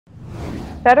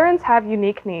Veterans have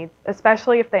unique needs,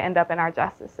 especially if they end up in our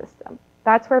justice system.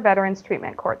 That's where veterans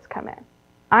treatment courts come in.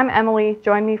 I'm Emily.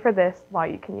 Join me for this Law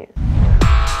You Can Use.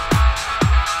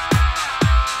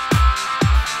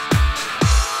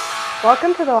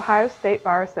 Welcome to the Ohio State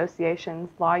Bar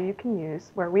Association's Law You Can Use,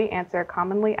 where we answer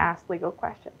commonly asked legal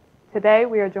questions. Today,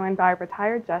 we are joined by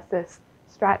retired Justice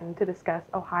Stratton to discuss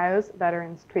Ohio's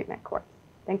Veterans Treatment Courts.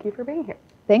 Thank you for being here.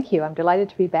 Thank you. I'm delighted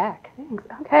to be back. Thanks.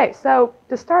 Okay, so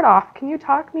to start off, can you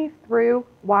talk me through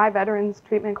why Veterans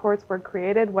Treatment Courts were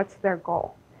created? What's their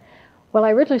goal? Well,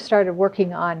 I originally started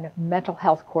working on mental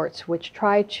health courts, which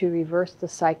try to reverse the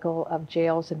cycle of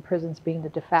jails and prisons being the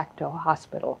de facto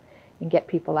hospital and get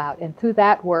people out. And through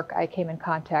that work, I came in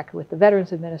contact with the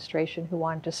Veterans Administration, who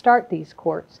wanted to start these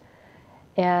courts.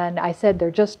 And I said,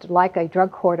 they're just like a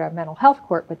drug court or a mental health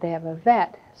court, but they have a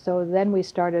vet. So then we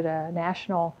started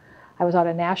I was on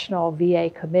a national VA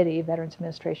committee, Veterans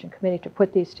Administration Committee, to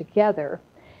put these together.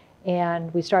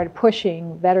 And we started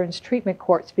pushing veterans treatment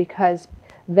courts because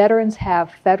veterans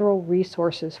have federal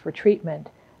resources for treatment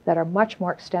that are much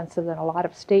more extensive than a lot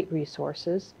of state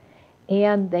resources.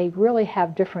 And they really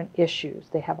have different issues.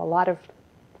 They have a lot of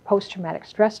post-traumatic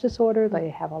stress disorder. They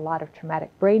have a lot of traumatic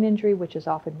brain injury, which is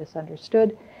often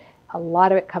misunderstood. A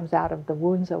lot of it comes out of the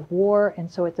wounds of war.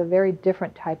 And so it's a very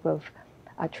different type of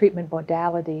treatment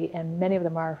modality, and many of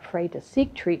them are afraid to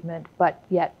seek treatment, but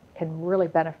yet can really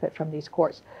benefit from these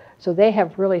courts. So they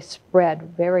have really spread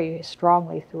very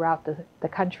strongly throughout the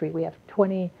country. We have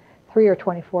 23 or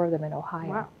 24 of them in Ohio.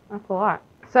 Wow, that's a lot.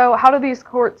 So how do these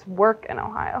courts work in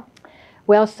Ohio?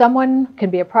 Well, someone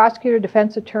can be a prosecutor,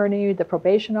 defense attorney, the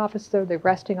probation officer, the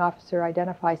arresting officer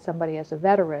identify somebody as a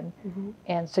veteran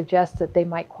and suggest that they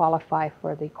might qualify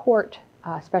for the court,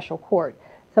 special court.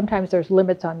 Sometimes there's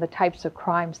limits on the types of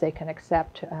crimes they can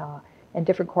accept, and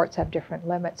different courts have different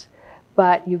limits.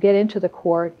 But you get into the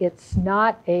court, it's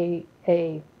not a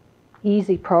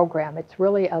easy program. It's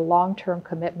really a long-term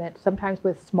commitment. Sometimes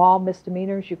with small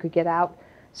misdemeanors, you could get out,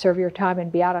 serve your time, and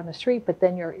be out on the street, but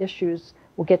then your issues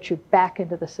will get you back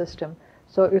into the system.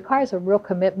 So it requires a real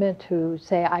commitment to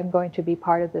say, I'm going to be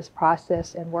part of this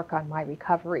process and work on my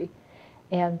recovery.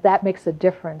 And that makes a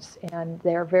difference. And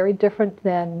they're very different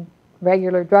than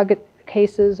regular drug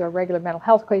cases or regular mental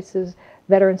health cases.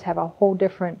 Veterans have a whole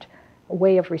different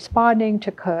way of responding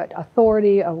to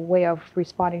authority, a way of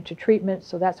responding to treatment.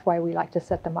 So that's why we like to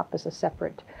set them up as a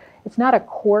separate. It's not a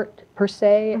court per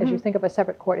se. As you think of a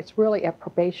separate court, it's really a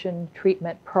probation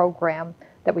treatment program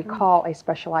that we call a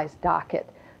specialized docket.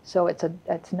 So it's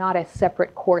not a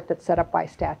separate court that's set up by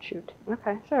statute.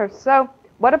 Okay, sure. So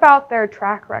what about their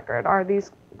track record? Are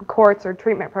these courts or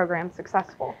treatment programs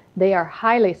successful? They are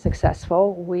highly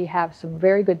successful. We have some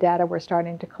very good data we're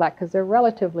starting to collect because they're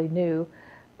relatively new.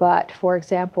 But for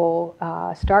example,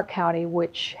 Stark County,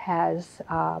 which has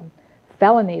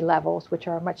felony levels, which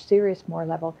are a much more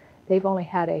level, they've only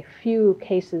had a few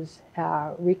cases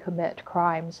recommit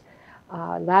crimes.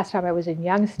 Last time I was in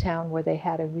Youngstown, where they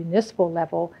had a municipal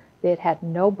level, they had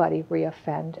nobody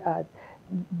reoffend.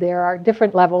 There are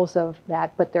different levels of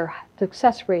that, but their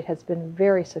success rate has been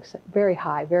very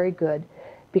high, very good,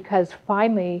 because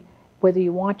finally, whether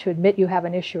you want to admit you have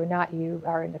an issue or not, you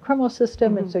are in the criminal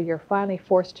system, and so you're finally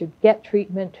forced to get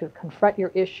treatment, to confront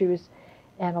your issues,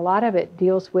 and a lot of it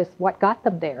deals with what got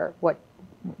them there,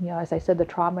 as I said, the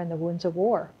trauma and the wounds of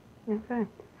war. Okay.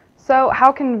 So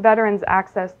how can veterans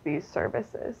access these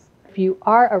services? If you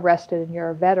are arrested and you're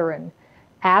a veteran,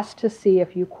 ask to see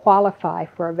if you qualify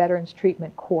for a veterans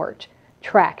treatment court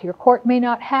track. Your court may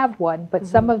not have one, but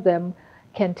some of them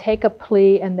can take a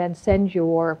plea and then send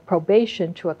your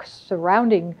probation to a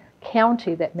surrounding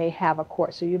county that may have a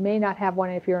court. So you may not have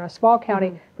one if you're in a small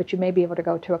county, but you may be able to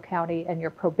go to a county and your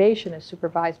probation is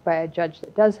supervised by a judge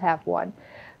that does have one.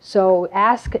 So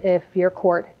ask if your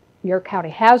county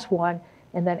has one,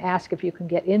 and then ask if you can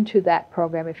get into that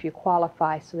program if you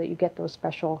qualify, so that you get those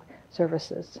special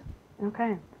services.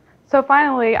 Okay. So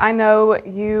finally, I know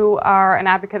you are an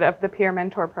advocate of the peer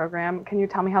mentor program. Can you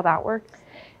tell me how that works?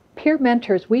 Peer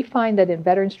mentors, we find that in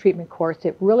veterans treatment courts,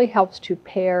 it really helps to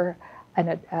pair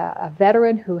a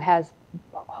veteran who has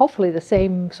hopefully the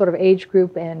same sort of age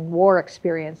group and war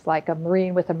experience, like a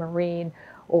Marine with a Marine,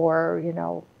 or,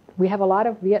 we have a lot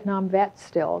of Vietnam vets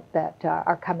still that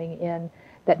are coming in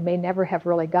that may never have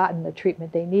really gotten the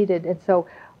treatment they needed. And so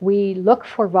we look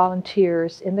for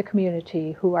volunteers in the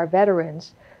community who are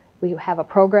veterans. We have a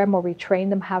program where we train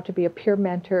them how to be a peer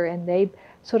mentor, and they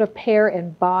sort of pair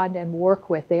and bond and work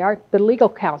with. They aren't the legal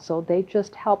counsel, they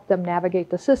just help them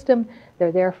navigate the system.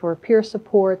 They're there for peer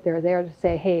support. They're there to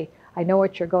say, hey, I know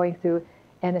what you're going through.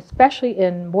 And especially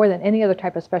in more than any other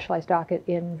type of specialized docket,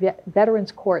 in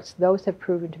veterans courts, those have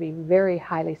proven to be very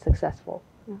highly successful.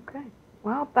 Okay.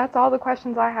 Well, that's all the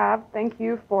questions I have. Thank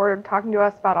you for talking to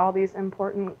us about all these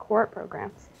important court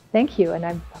programs. Thank you, and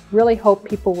I really hope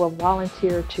people will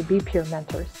volunteer to be peer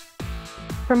mentors.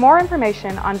 For more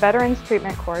information on veterans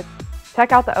treatment courts,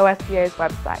 check out the OSBA's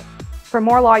website. For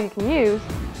more law you can use,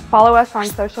 follow us on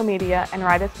social media and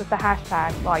write us with the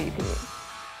hashtag LawYouCanUse.